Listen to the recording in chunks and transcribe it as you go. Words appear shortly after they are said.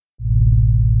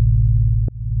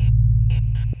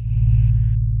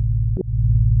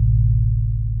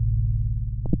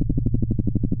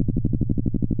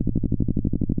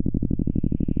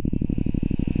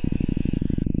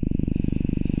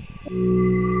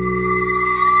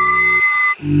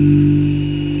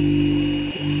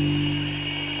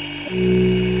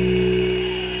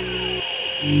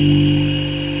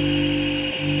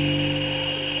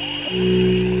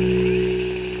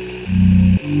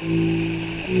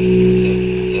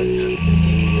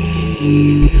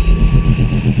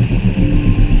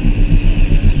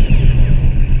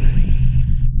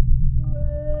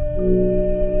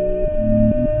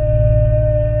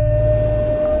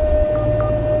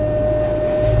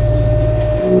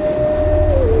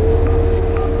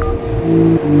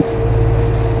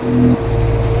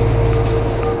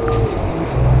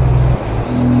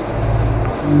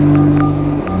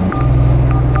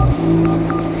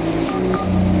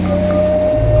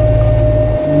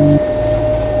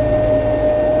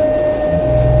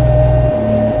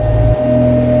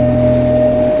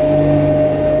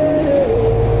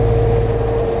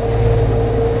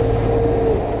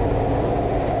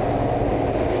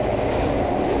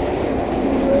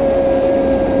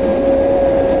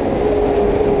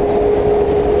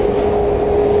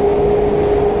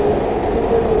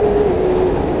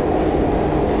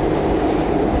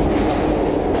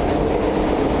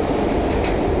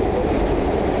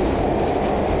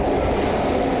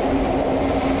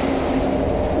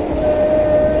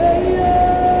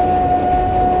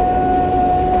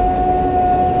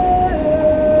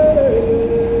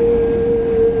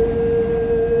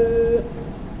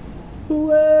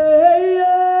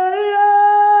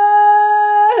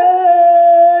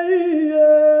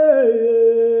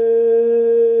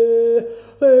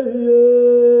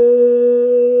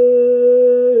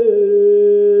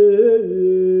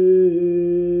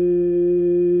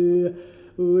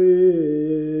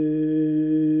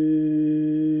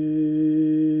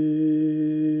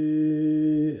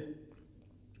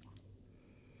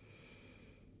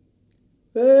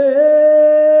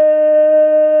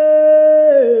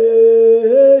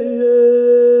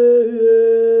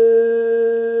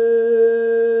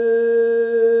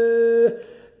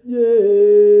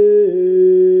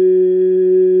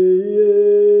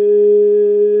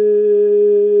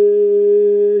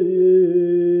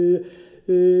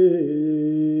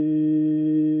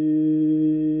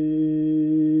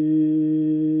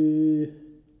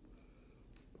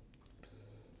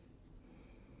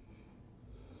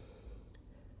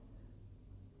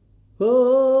Oh,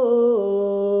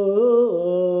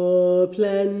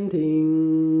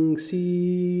 planting seeds.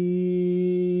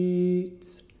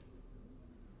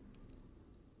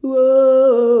 Whoa,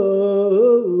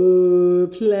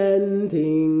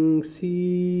 planting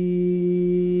seeds.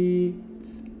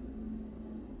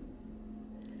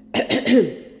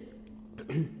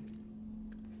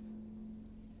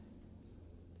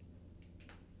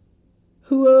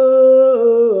 Whoa,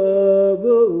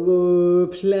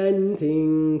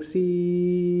 planting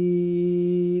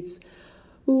seeds.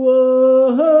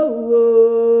 Whoa,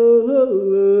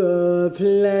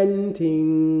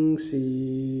 planting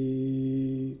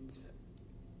seeds.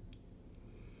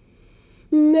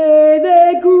 May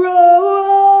they grow.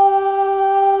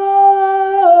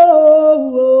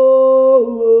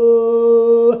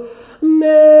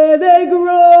 May they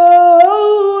grow.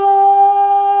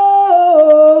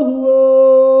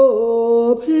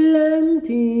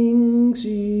 Planting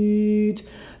seeds.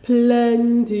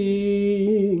 Planting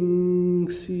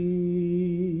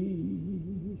seeds.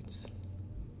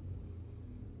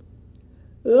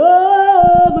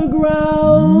 Oh, the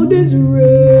ground is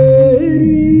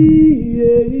ready.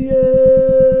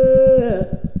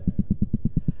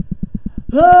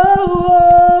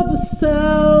 Oh, the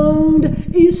sound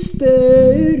is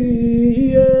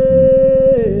steady.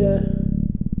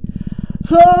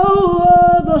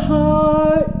 Oh, the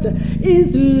heart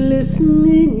is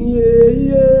listening.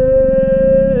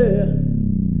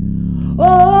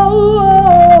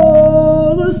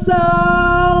 Oh, the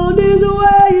sound is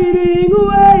waiting,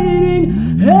 waiting.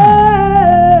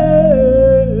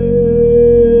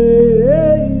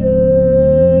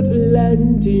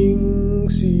 Planting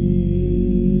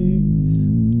seeds.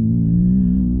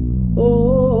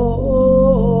 Oh,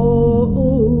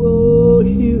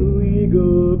 here we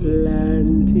go,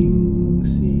 planting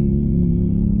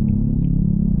seeds.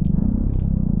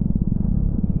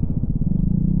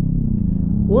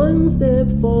 One step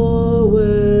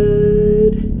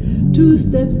forward, two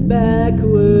steps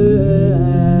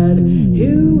backward.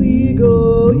 Here we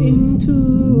go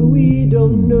into we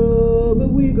don't know, but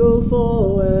we go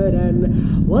forward.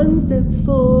 And one step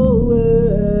forward,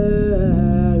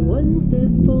 one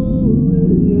step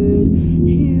forward.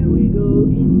 Here